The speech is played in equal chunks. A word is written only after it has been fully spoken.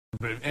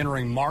But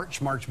entering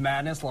March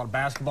Madness, a lot of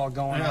basketball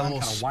going on. A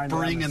little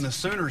spring in the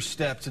Sooners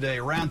step today.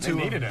 Round 2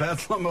 of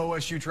Bedlam.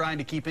 OSU trying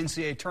to keep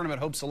NCAA tournament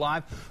hopes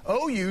alive.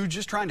 OU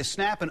just trying to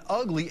snap an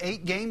ugly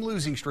 8-game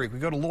losing streak. We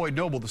go to Lloyd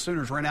Noble. The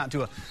Sooners ran out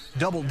to a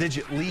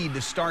double-digit lead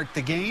to start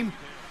the game.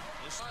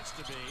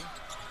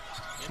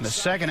 In the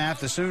second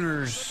half, the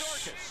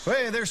Sooners,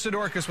 hey, there's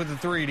Sidorkas with the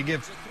 3 to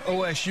give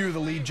OSU the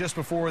lead just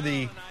before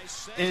the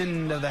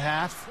end of the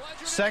half.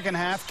 Second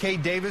half,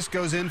 Cade Davis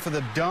goes in for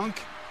the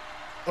dunk.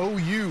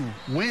 OU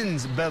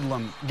wins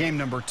Bedlam game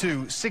number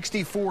 2,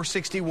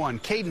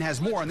 64-61. Caden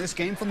has more on this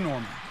game from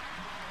Norman.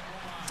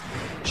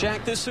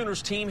 Shaq, this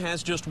Sooners team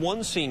has just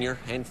one senior,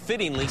 and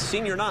fittingly,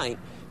 senior night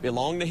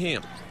belonged to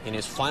him. In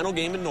his final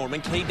game in Norman,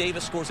 Cade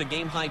Davis scores a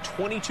game-high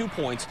 22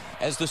 points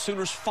as the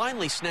Sooners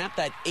finally snap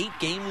that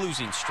 8-game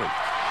losing streak.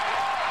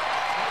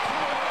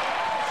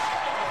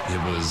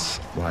 It was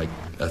like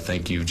a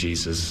thank you,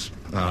 Jesus.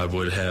 I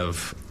would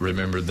have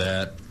remembered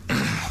that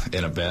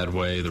in a bad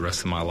way the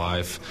rest of my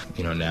life.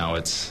 You know, now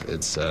it's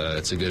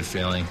a good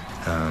feeling.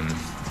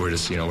 We're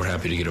just, we're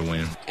happy to get a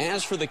win.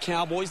 As for the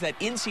Cowboys, that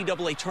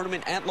NCAA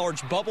tournament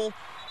at-large bubble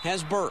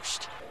has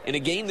burst. In a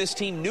game this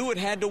team knew it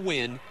had to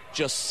win,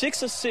 just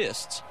 6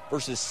 assists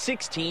versus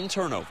 16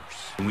 turnovers.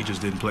 We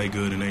just didn't play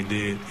good, and they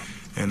did.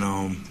 And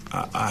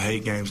I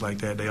hate games like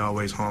that. They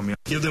always harm me.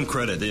 Give them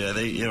credit. Yeah,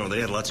 they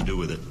had a lot to do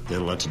with it. They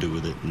had a lot to do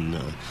with it, and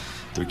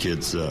their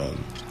kids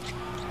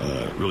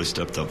really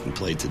stepped up and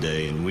played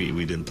today, and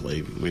we didn't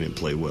play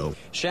well.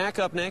 Shaq,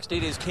 up next,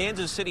 it is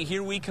Kansas City.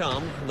 Here we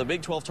come. The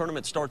Big 12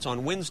 tournament starts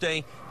on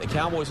Wednesday. The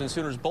Cowboys and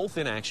Sooners both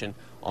in action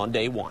on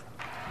day 1.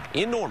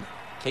 In Norman,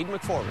 Cade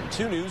McFarland,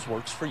 2 News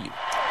works for you.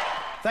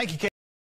 Thank you, Cade.